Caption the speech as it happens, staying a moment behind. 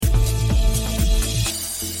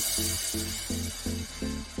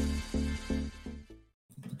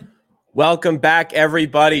Welcome back,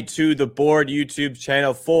 everybody, to the Board YouTube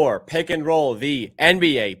channel for Pick and Roll, the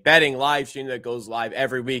NBA betting live stream that goes live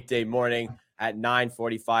every weekday morning at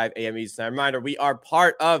 9:45 a.m. Eastern. Reminder, we are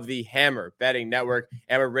part of the Hammer Betting Network,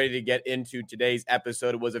 and we're ready to get into today's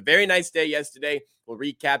episode. It was a very nice day yesterday. We'll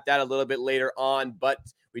recap that a little bit later on, but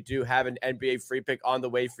we do have an NBA free pick on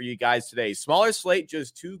the way for you guys today. Smaller slate,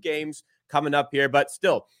 just 2 games coming up here, but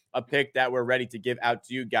still a pick that we're ready to give out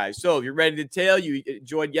to you guys. So if you're ready to tail, you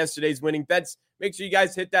enjoyed yesterday's winning bets, make sure you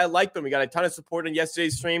guys hit that like button. We got a ton of support on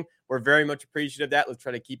yesterday's stream. We're very much appreciative of that. Let's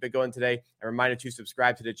try to keep it going today. A reminder to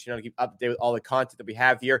subscribe to the channel to keep up to date with all the content that we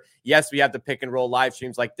have here. Yes, we have the pick and roll live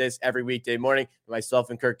streams like this every weekday morning. Myself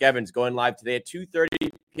and Kirk Evans going live today at 2:30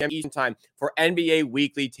 p.m. Eastern time for NBA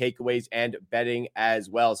weekly takeaways and betting as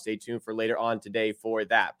well. Stay tuned for later on today for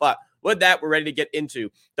that. But with that, we're ready to get into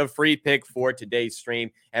the free pick for today's stream.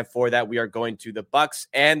 And for that, we are going to the Bucks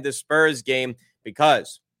and the Spurs game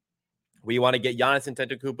because we want to get Giannis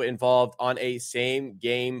Antetokounmpo involved on a same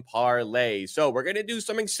game parlay. So we're going to do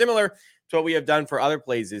something similar to what we have done for other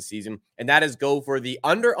plays this season, and that is go for the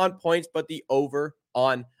under on points, but the over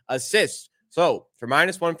on assists. So for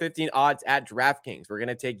minus 115 odds at DraftKings, we're going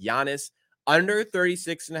to take Giannis under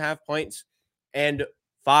 36.5 points and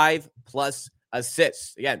 5+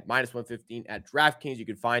 assists. Again, minus 115 at DraftKings. You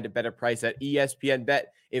can find a better price at ESPN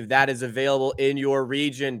Bet if that is available in your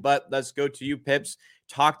region. But let's go to you, Pips.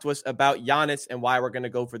 Talk to us about Giannis and why we're going to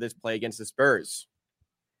go for this play against the Spurs.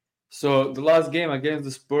 So the last game against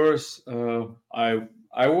the Spurs, I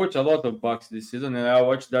watched a lot of Bucks this season, and I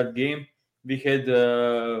watched that game. We had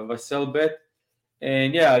Vassell bet,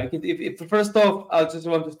 and yeah, if first off, I just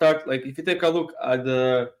want to start. Like, if you take a look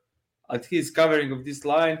at his covering of this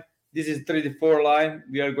line, this is 34 line.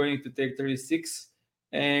 We are going to take 36,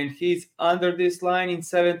 and he's under this line in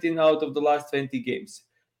 17 out of the last 20 games.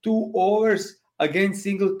 2 overs against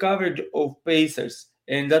single coverage of Pacers.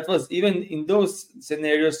 And that was, even in those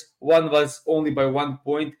scenarios, one was only by 1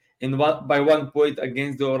 point and by 1 point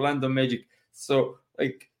against the Orlando Magic. So,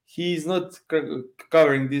 like, he's not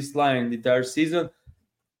covering this line the entire season.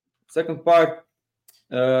 Second part,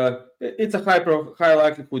 it's a high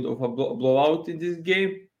likelihood of a blowout in this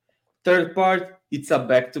game. Third part, it's a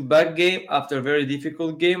back-to-back game after a very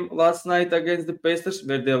difficult game last night against the Pacers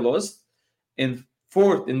where they lost. And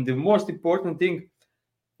fourth, and the most important thing,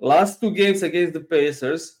 last 2 games against the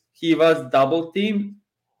Pacers, he was double teamed.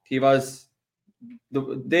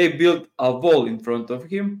 They built a wall in front of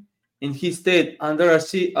him, and he stayed under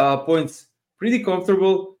points pretty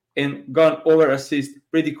comfortable and gone over assist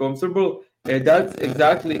pretty comfortable. And that's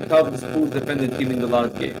exactly how the Spurs defended him in the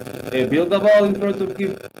last game. They built a wall in front of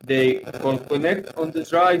him, they connect on the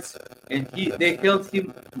drives, and they held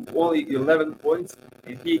him to only 11 points,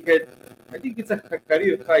 and he had, I think it's a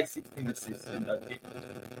career high 16 assists in that game.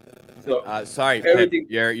 So sorry, everything...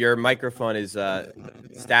 Pip, your microphone is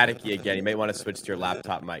staticky again. You may want to switch to your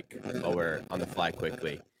laptop mic while we're on the fly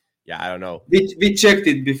quickly. Yeah, I don't know. We checked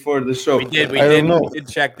it before the show. We did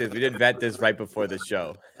check this. We did vet this right before the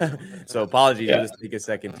show. So apologies. Yeah. We'll just take a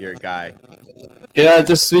second to your guy. Yeah,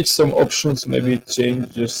 just switch some options, maybe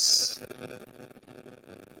change just...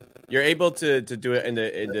 You're able to do it in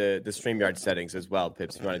the StreamYard settings as well,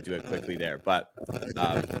 Pips, if you want to do it quickly there. But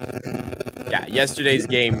yeah, yesterday's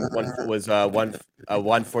game was a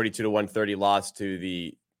 142 to 130 loss to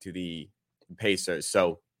the Pacers.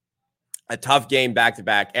 So a tough game back to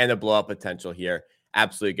back, and the blow up potential here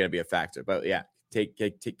absolutely going to be a factor. But yeah,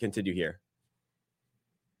 continue here.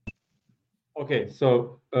 Okay,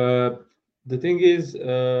 so the thing is,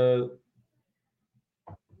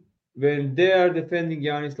 when they are defending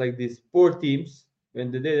Giannis like these 4 teams, when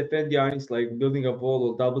they defend Giannis like building a wall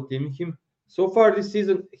or double teaming him, so far this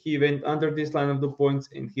season he went under this line of the points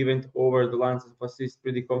and he went over the lines of assists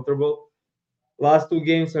pretty comfortable. Last 2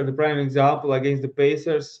 games are the prime example against the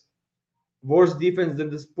Pacers. Worse defense than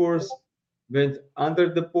the Spurs, went under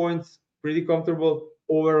the points, pretty comfortable,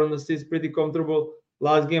 over on assists, pretty comfortable.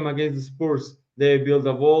 Last game against the Spurs, they built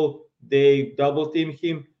a wall, they double team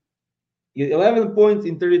him. 11 points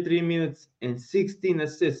in 33 minutes and 16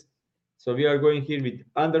 assists. So we are going here with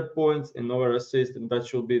under points and over assists, and that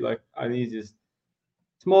should be like an easiest.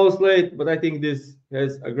 Small slate, but I think this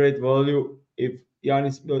has a great value. If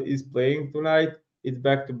Giannis is playing tonight, it's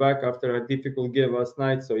back-to-back after a difficult game last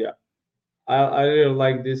night. So yeah, I really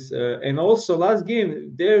like this. And also last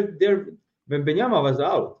game, Wembanyama was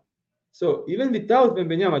out. So even without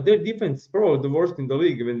Wembanyama, their defense is probably the worst in the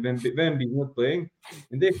league when Wemby is not playing.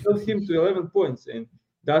 And they held him to 11 points. And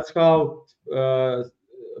that's how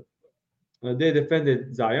they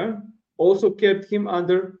defended Zion. Also kept him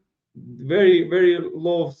under very, very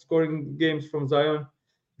low scoring games from Zion.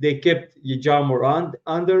 they kept Ja Morant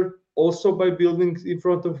under also by building in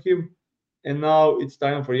front of him, and now it's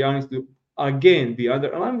time for Giannis to again be under.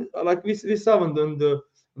 And I'm like we saw on the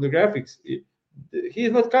graphics, he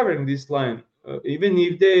is not covering this line. Even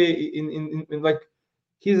if they in like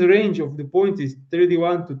his range of the point is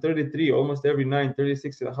 31 to 33 almost every night,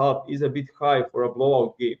 36 and a half is a bit high for a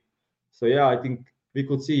blowout game. So yeah, I think we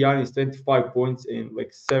could see Giannis 25 points and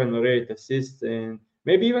like 7 or 8 assists and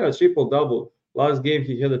maybe even a triple double. Last game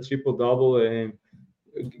he had a triple double, and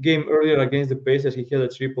game earlier against the Pacers he had a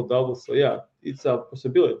triple double. So yeah, it's a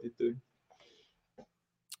possibility too.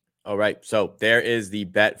 All right, so there is the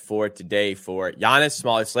bet for today for Giannis.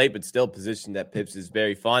 Smaller slate, but still position that Pips is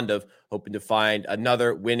very fond of, hoping to find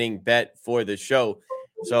another winning bet for the show.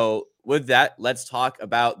 So with that, let's talk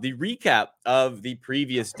about the recap of the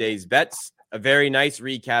previous day's bets. A very nice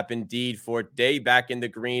recap indeed for today, back in the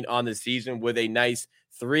green on the season with a nice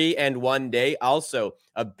 3-1 day. Also,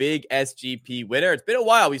 a big SGP winner. It's been a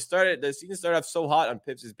while. The season started off so hot on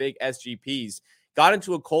Pips' big SGPs. Got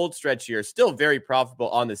into a cold stretch here. Still very profitable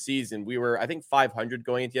on the season. We were, I think, 500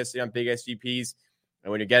 going into yesterday on big SGPs.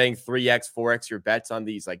 And when you're getting 3x, 4x your bets on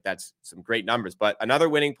these, like that's some great numbers. But another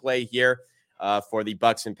winning play here for the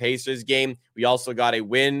Bucks and Pacers game. We also got a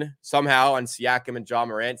win somehow on Siakam and Ja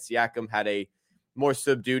Morant. Siakam had a more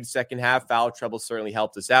subdued second half. Foul trouble certainly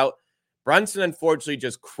helped us out. Brunson, unfortunately,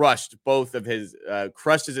 just crushed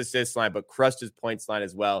his assist line, but crushed his points line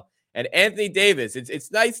as well. And Anthony Davis,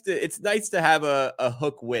 it's nice to have a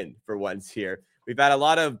hook win for once here. We've had a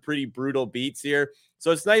lot of pretty brutal beats here,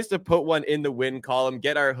 so it's nice to put one in the win column,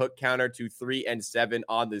 get our hook counter to 3-7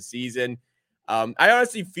 on the season. I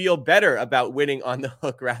honestly feel better about winning on the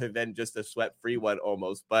hook rather than just a sweat-free one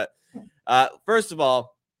almost. But first of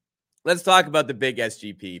all, let's talk about the big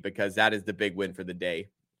SGP because that is the big win for the day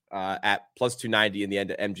at plus 290 in the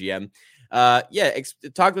end of MGM.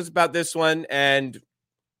 Talk to us about this one, and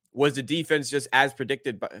was the defense just as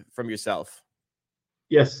predicted from yourself?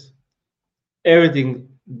 Yes. Everything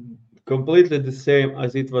completely the same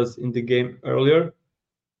as it was in the game earlier.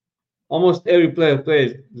 Almost every player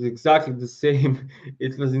played exactly the same.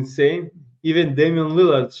 It was insane. Even Damian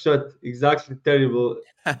Lillard shot exactly terrible,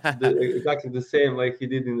 exactly the same like he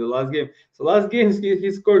did in the last game. So last game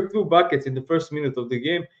he scored 2 buckets in the first minute of the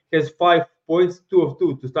game. He has 5 points, 2 of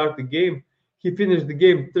 2 to start the game. He finished the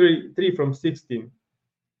game 3 from 16.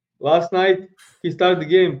 Last night, he started the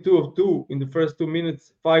game 2 of 2 in the first 2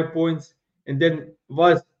 minutes, 5 points, and then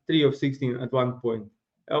was 3 of 16 at one point,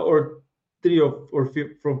 or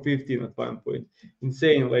from 15 at one point.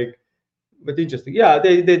 Insane, but interesting. Yeah,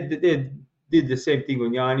 they did the same thing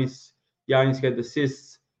on Giannis. Giannis had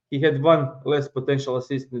assists. He had 1 less potential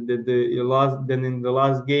assist than in the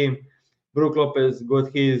last game. Brook Lopez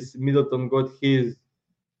got his, Middleton got his.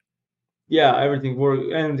 Yeah, everything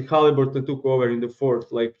worked, and Halliburton took over in the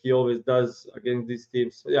fourth, like he always does against these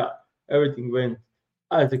teams. So yeah, everything went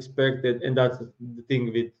as expected, and that's the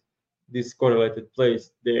thing with these correlated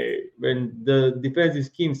plays. When the defensive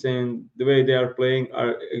schemes and the way they are playing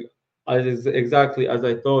are exactly as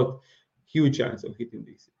I thought, huge chance of hitting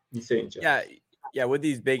this, insane chance. Yeah, with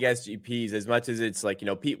these big SGPs, as much as it's like,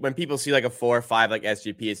 when people see like a 4 or 5 like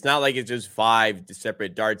SGP, it's not like it's just 5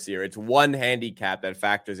 separate darts here. It's one handicap that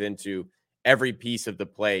factors into every piece of the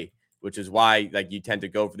play, which is why like you tend to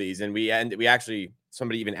go for these. And we actually,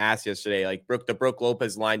 somebody even asked yesterday, like the Brook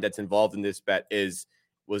Lopez line that's involved in this bet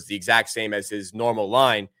was the exact same as his normal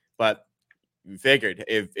line, but we figured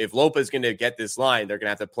if Lopez is going to get this line, they're going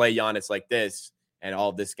to have to play Giannis like this, and all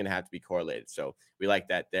of this is going to have to be correlated. So we like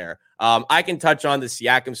that there. I can touch on the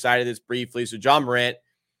Siakam side of this briefly. So Ja Morant,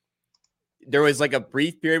 there was like a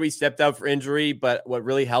brief period we stepped out for injury, but what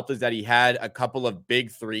really helped is that he had a couple of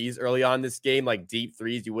big threes early on this game, like deep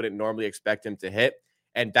threes you wouldn't normally expect him to hit.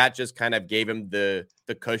 And that just kind of gave him the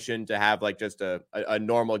cushion to have like just a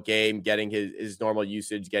normal game, getting his normal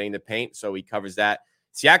usage, getting the paint. So he covers that.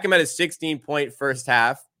 Siakam had a 16-point first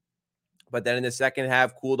half, but then in the second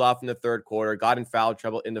half, cooled off in the third quarter, got in foul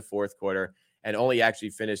trouble in the fourth quarter, and only actually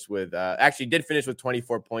did finish with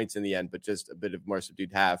 24 points in the end, but just a bit of more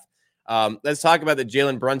subdued half. Let's talk about the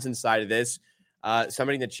Jalen Brunson side of this.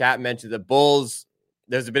 Somebody in the chat mentioned the Bulls.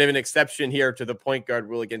 There's a bit of an exception here to the point guard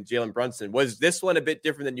rule against Jalen Brunson. Was this one a bit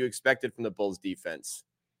different than you expected from the Bulls defense?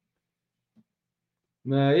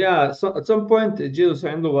 So at some point, Julius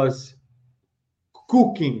Randle was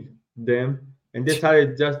cooking them and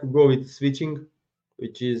decided just to go with switching,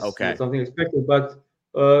 which is not something expected. But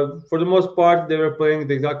for the most part, they were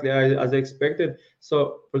playing exactly as expected.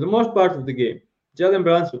 So for the most part of the game, Jalen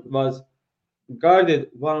Brunson was guarded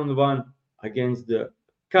one-on-one against the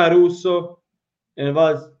Caruso and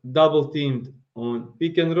was double-teamed on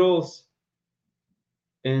pick and rolls,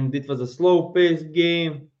 and it was a slow-paced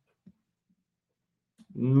game.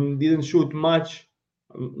 Didn't shoot much,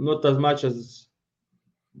 not as much as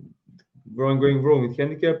going wrong with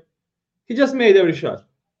handicap. He just made every shot,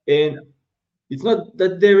 and it's not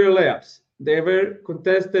that they were layups. They were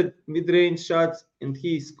contested mid-range shots, and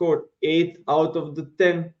he scored 8 out of the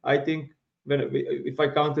 10, I think, if I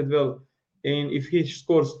counted well. And if he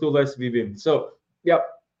scores 2 less, we win. So, yeah,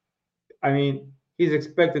 I mean, his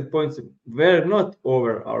expected points were not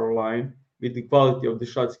over our line with the quality of the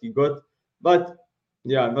shots he got. But,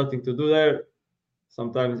 yeah, nothing to do there.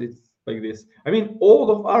 Sometimes it's like this. I mean, all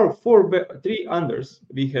of our 3 unders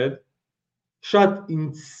we had shot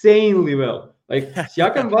insanely well. Like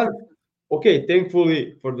Siakam was okay.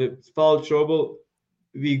 Thankfully for the foul trouble,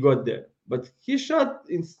 we got there. But he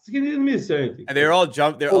didn't miss anything. And they're all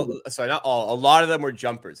sorry, not all. A lot of them were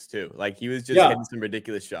jumpers too. Like he was just hitting some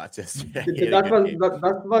ridiculous shots yesterday.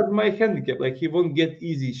 That was my handicap. Like he won't get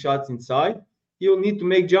easy shots inside. He will need to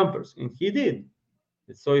make jumpers, and he did.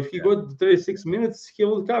 So if he got 36 minutes, he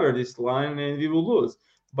will cover this line, and we will lose.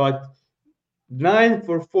 But 9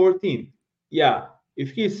 for 14. Yeah,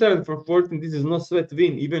 if he's 7 for 14, this is no sweat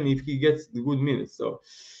win, even if he gets the good minutes. So,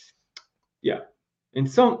 yeah. And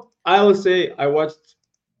I will say, I watched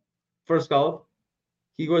first half.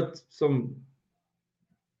 He got some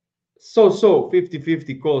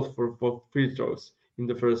 50-50 calls for free throws in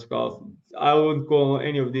the first half. I wouldn't call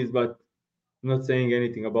any of these, but I'm not saying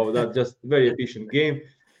anything about that. Just very efficient game.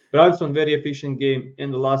 Brunson, very efficient game.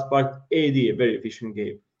 And the last part, AD, a very efficient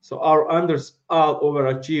game. So our unders all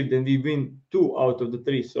overachieved, and we win 2 out of the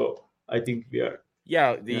 3. So I think we are.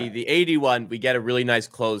 Yeah, the 81, we get a really nice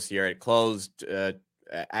close here. It closed at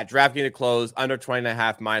DraftKings. It closed under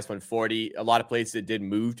 20.5 minus 140. A lot of places it did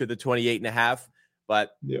move to the 28.5,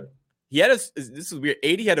 but he had this is weird.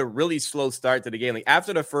 80 had a really slow start to the game. Like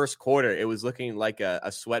after the first quarter, it was looking like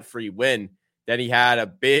a sweat-free win. Then he had a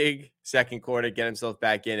big second quarter, get himself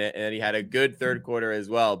back in it, and then he had a good third quarter as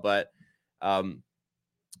well. But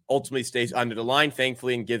ultimately stays under the line,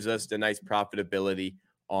 thankfully, and gives us the nice profitability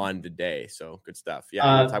on the day. So good stuff. Yeah, you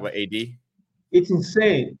want to talk about AD? It's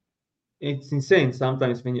insane. It's insane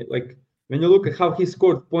sometimes when you look at how he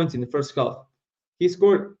scored points in the first half. He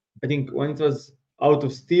scored, I think, when it was out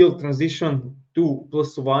of steal transition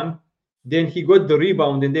 2+1. Then he got the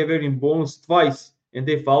rebound, and they were in bonus twice, and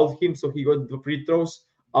they fouled him, so he got the free throws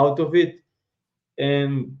out of it.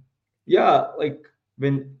 And yeah, like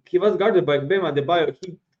when he was guarded by Bam Adebayo,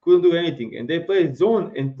 he couldn't do anything, and they played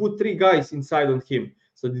zone and put 3 guys inside on him.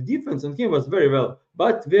 So the defense on him was very well.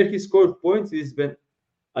 But where he scored points is when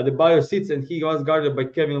Adebayo sits and he was guarded by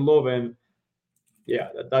Kevin Love, and yeah,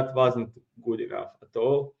 that wasn't good enough at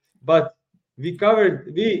all. But we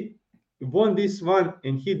won this one,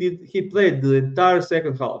 and he played the entire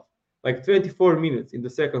second half, like 24 minutes in the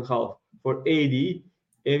second half for AD,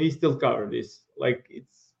 and we still covered this. Like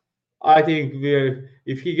I think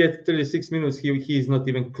if he gets 36 minutes, he is not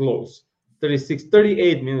even close.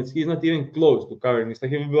 38 minutes, he's not even close to covering this. Like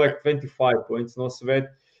he will be like 25 points, no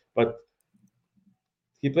sweat. But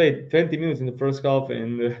he played 20 minutes in the first half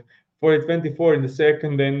and 24 in the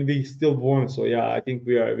second, and we still won. So yeah, I think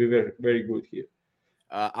we were very good here.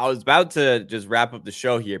 I was about to just wrap up the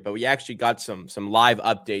show here, but we actually got some live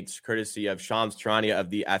updates courtesy of Shams Charania of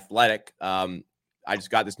The Athletic. I just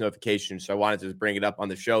got this notification, so I wanted to bring it up on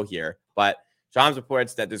the show here. But Shams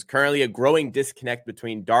reports that there's currently a growing disconnect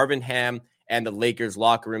between Darvin Ham and the Lakers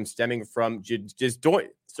locker room stemming from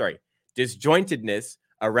disjointedness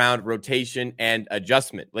around rotation and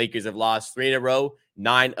adjustment. Lakers have lost 3 in a row,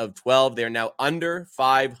 9 of 12. They're now under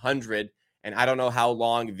 500. And I don't know how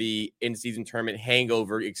long the in-season tournament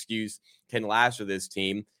hangover excuse can last for this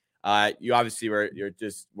team. You obviously we're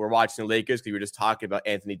watching the Lakers because we were just talking about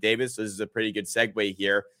Anthony Davis. So this is a pretty good segue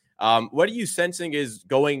here. What are you sensing is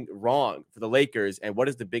going wrong for the Lakers, and what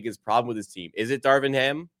is the biggest problem with this team? Is it Darvin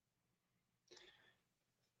Ham?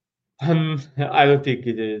 I don't think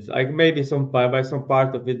it is. Like maybe by some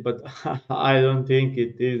part of it, but I don't think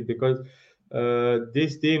it is because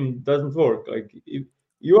this team doesn't work. Like if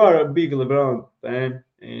you are a big LeBron fan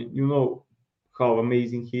and you know how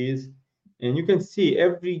amazing he is, and you can see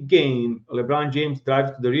every game LeBron James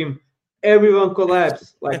drives to the rim, everyone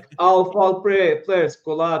collapses. Like all players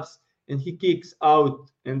collapse, and he kicks out,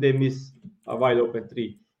 and they miss a wide open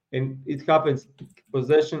 3. And it happens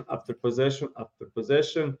possession after possession after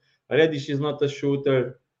possession. Reddish is not a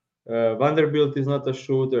shooter. Vanderbilt is not a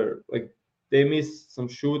shooter. Like they miss some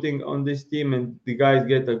shooting on this team, and the guys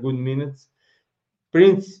get a good minutes.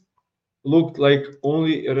 Prince looked like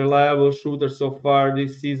only a reliable shooter so far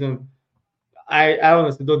this season. I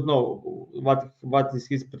honestly don't know what is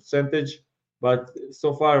his percentage, but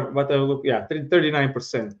so far what I look,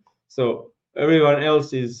 39%. So everyone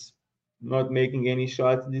else is not making any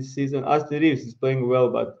shots this season. Austin Reeves is playing well,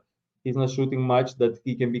 but he's not shooting much that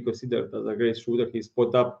he can be considered as a great shooter. He's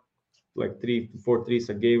put up like 3 to 4 threes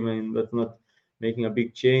a game, and that's not making a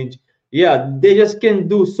big change. Yeah, they just can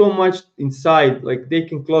do so much inside. Like they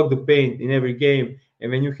can clog the paint in every game.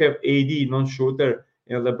 And when you have AD non-shooter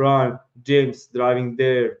and LeBron James driving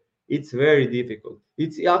there, it's very difficult.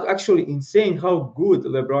 It's actually insane how good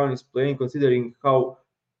LeBron is playing, considering how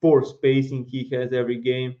poor spacing he has every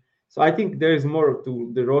game. So I think there is more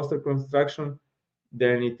to the roster construction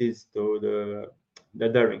than it is to the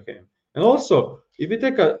Birmingham. And also, if you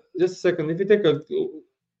take a just a second, if you take a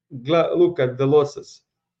look at the losses,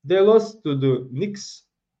 they lost to the Knicks,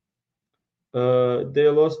 they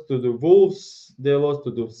lost to the Wolves, they lost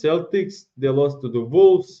to the Celtics, they lost to the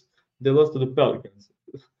Wolves, they lost to the Pelicans.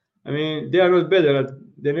 I mean, they are not better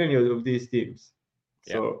than any of these teams.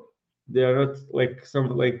 So they are not like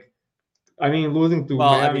losing to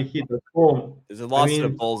Miami Heat at home. There's a loss to the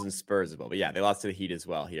Bulls and Spurs as well, but yeah, they lost to the Heat as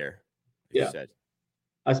well here. Yeah. You said.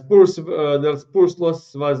 The Spurs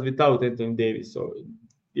loss was without Anthony Davis, so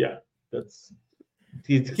yeah,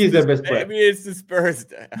 he's their best player. I mean, it's the Spurs.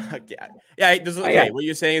 What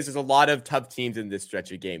you're saying is there's a lot of tough teams in this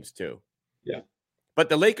stretch of games too. Yeah. But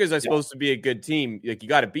the Lakers are supposed to be a good team. Like you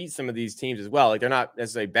got to beat some of these teams as well. Like they're not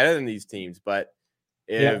necessarily better than these teams, but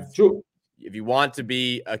if you want to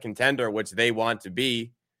be a contender, which they want to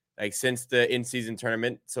be, like since the in-season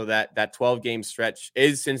tournament, so that 12-game stretch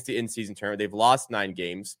is since the in-season tournament. They've lost 9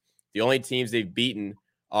 games. The only teams they've beaten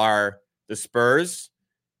are the Spurs,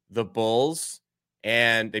 the Bulls,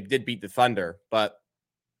 and they did beat the Thunder, but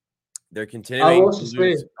they're continuing to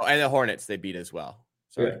lose. And the Hornets they beat as well.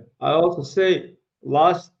 Sorry. I also say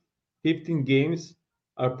last 15 games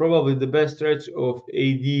are probably the best stretch of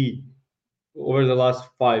AD over the last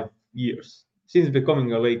 5 years since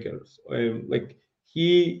becoming a Lakers.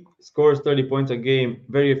 He scores 30 points a game,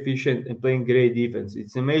 very efficient and playing great defense.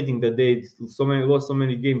 It's amazing that they lost so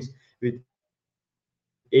many games with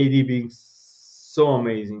AD being so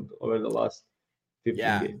amazing over the last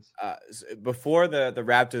 15 games. Before the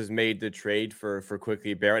Raptors made the trade for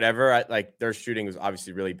Quickly Bear, whatever, their shooting was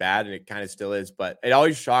obviously really bad, and it kind of still is. But it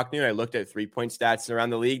always shocked me when I looked at 3-point stats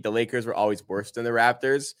around the league. The Lakers were always worse than the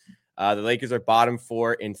Raptors. The Lakers are bottom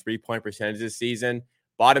 4 in 3-point percentage this season,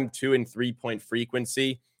 bottom 2 in 3-point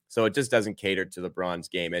frequency. So it just doesn't cater to LeBron's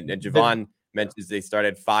game. And Javon mentions they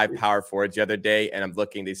started 5 power forwards the other day, and I'm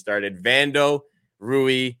looking. They started Vando,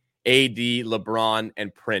 Rui, AD, LeBron,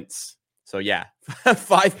 and Prince. So,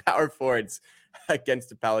 5 power forwards against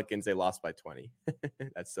the Pelicans. They lost by 20.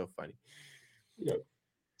 That's so funny. Yep.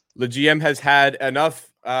 The GM has had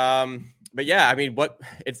enough. But I mean, what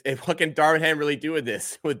can Darvingham really do with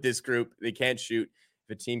this group? They can't shoot.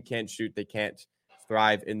 If a team can't shoot, they can't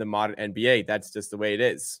thrive in the modern NBA. That's just the way it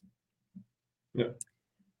is. Yeah.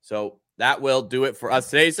 So that will do it for us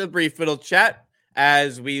today. It's a brief little chat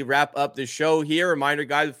as we wrap up the show here. Reminder,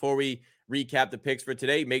 guys, before we recap the picks for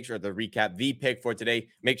today, make sure to recap the pick for today.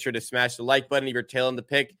 Make sure to smash the like button if you're tailing the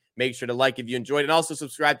pick. Make sure to like if you enjoyed, and also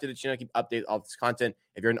subscribe to the channel. Keep updated on this content.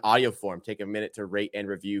 If you're in audio form, take a minute to rate and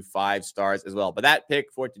review 5 stars as well. But that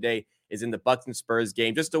pick for today is in the Bucks and Spurs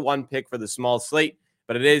game. Just a one pick for the small slate,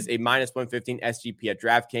 but it is a -115 SGP at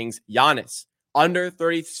DraftKings. Giannis under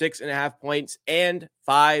 36.5 points and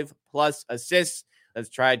 5+ assists. Let's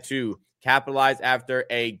try to capitalize after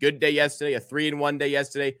a good day yesterday, a 3-1 day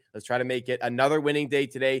yesterday. Let's try to make it another winning day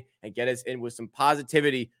today and get us in with some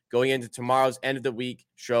positivity going into tomorrow's end of the week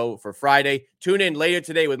show for Friday. Tune in later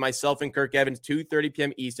today with myself and Kirk Evans, 2:30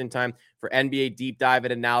 p.m. Eastern time for NBA deep dive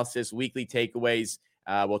and analysis, weekly takeaways.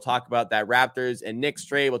 We'll talk about that Raptors and Knicks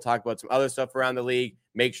trade. We'll talk about some other stuff around the league.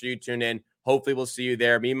 Make sure you tune in. Hopefully we'll see you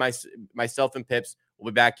there. Me, myself, and Pips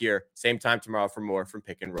will be back here same time tomorrow for more from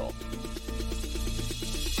Pick and Roll.